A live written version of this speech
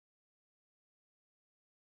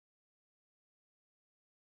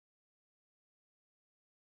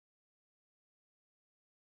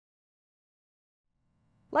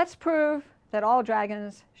Let's prove that all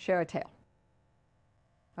dragons share a tail.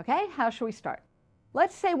 Okay, how should we start?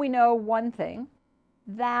 Let's say we know one thing,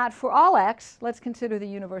 that for all x, let's consider the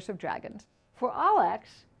universe of dragons. For all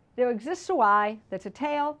x, there exists a y that's a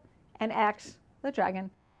tail, and x, the dragon,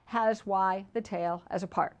 has y, the tail, as a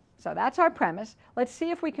part. So that's our premise. Let's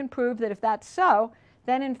see if we can prove that if that's so,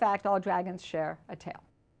 then in fact all dragons share a tail.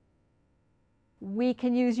 We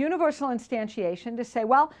can use universal instantiation to say,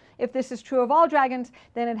 well, if this is true of all dragons,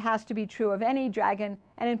 then it has to be true of any dragon,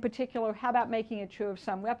 and in particular, how about making it true of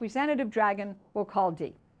some representative dragon we'll call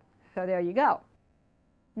D? So there you go.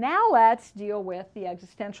 Now let's deal with the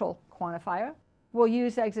existential quantifier. We'll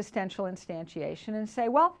use existential instantiation and say,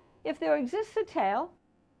 well, if there exists a tail,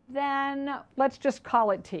 then let's just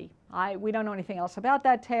call it T. We don't know anything else about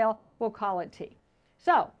that tail. We'll call it T.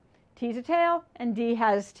 So T is a tail, and D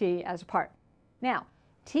has T as a part. Now,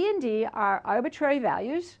 T and D are arbitrary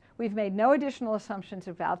values. We've made no additional assumptions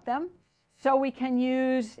about them. So we can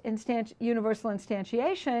use universal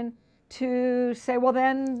instantiation to say, well,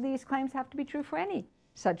 then these claims have to be true for any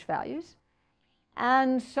such values.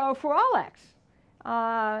 And so for all x,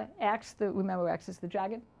 remember x is the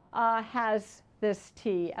dragon, has this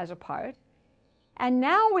T as a part. And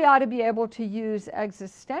now we ought to be able to use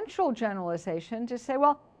existential generalization to say,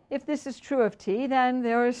 well, if this is true of T, then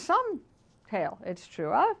there is some tail it's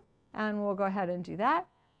true of, and we'll go ahead and do that.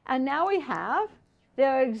 And now we have,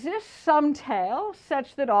 there exists some tail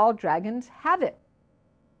such that all dragons have it.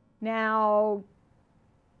 Now,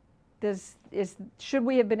 should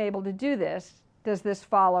we have been able to do this? Does this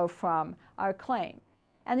follow from our claim?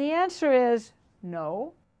 And the answer is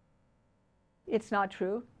no. It's not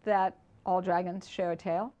true that all dragons share a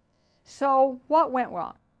tail. So what went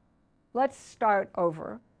wrong? Let's start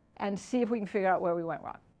over and see if we can figure out where we went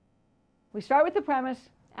wrong. We start with the premise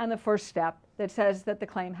and the first step that says that the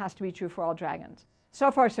claim has to be true for all dragons. So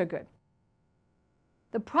far, so good.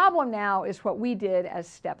 The problem now is what we did as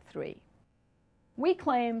step 3. We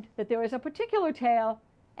claimed that there is a particular tail,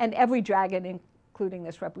 and every dragon, including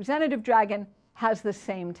this representative dragon, has the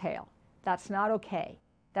same tail. That's not okay.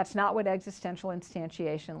 That's not what existential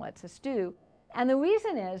instantiation lets us do. And the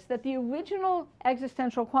reason is that the original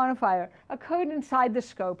existential quantifier occurred inside the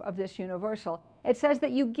scope of this universal. It says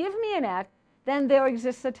that you give me an x, then there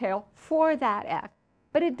exists a tail for that x.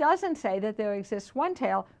 But it doesn't say that there exists one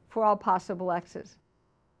tail for all possible x's.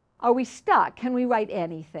 Are we stuck? Can we write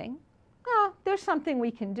anything? No, there's something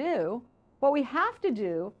we can do. What we have to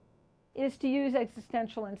do is to use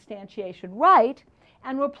existential instantiation right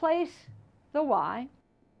and replace the y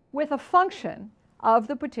with a function of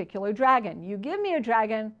the particular dragon. You give me a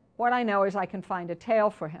dragon, what I know is I can find a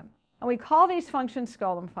tail for him. And we call these functions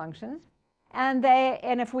Skolem functions. And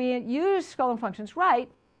if we use Skolem functions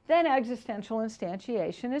right, then existential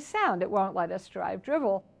instantiation is sound. It won't let us derive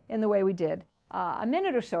drivel in the way we did a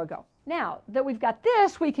minute or so ago. Now that we've got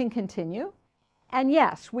this, we can continue. And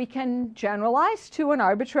yes, we can generalize to an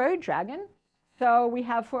arbitrary dragon. So we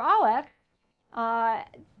have for all x,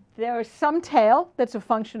 there's some tail that's a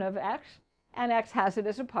function of x, and x has it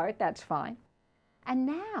as a part. That's fine. And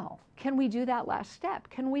now, can we do that last step?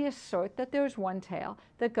 Can we assert that there's one tail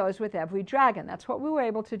that goes with every dragon? That's what we were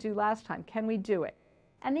able to do last time. Can we do it?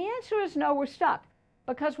 And the answer is no, we're stuck.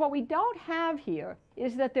 Because what we don't have here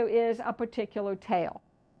is that there is a particular tail.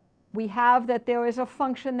 We have that there is a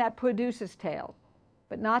function that produces tails,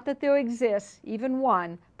 but not that there exists even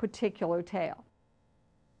one particular tail.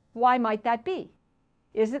 Why might that be?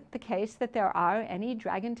 Is it the case that there are any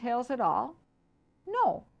dragon tails at all?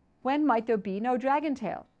 No. When might there be no dragon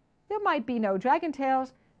tails? There might be no dragon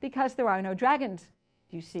tails because there are no dragons.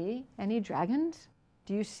 Do you see any dragons?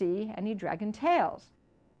 Do you see any dragon tails?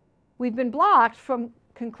 We've been blocked from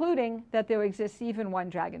concluding that there exists even one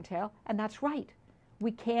dragon tail, and that's right.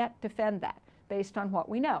 We can't defend that based on what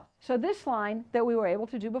we know. So this line that we were able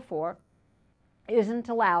to do before isn't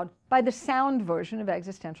allowed by the sound version of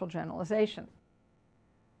existential generalization.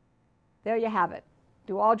 There you have it.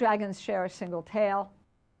 Do all dragons share a single tail?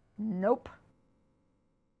 Nope.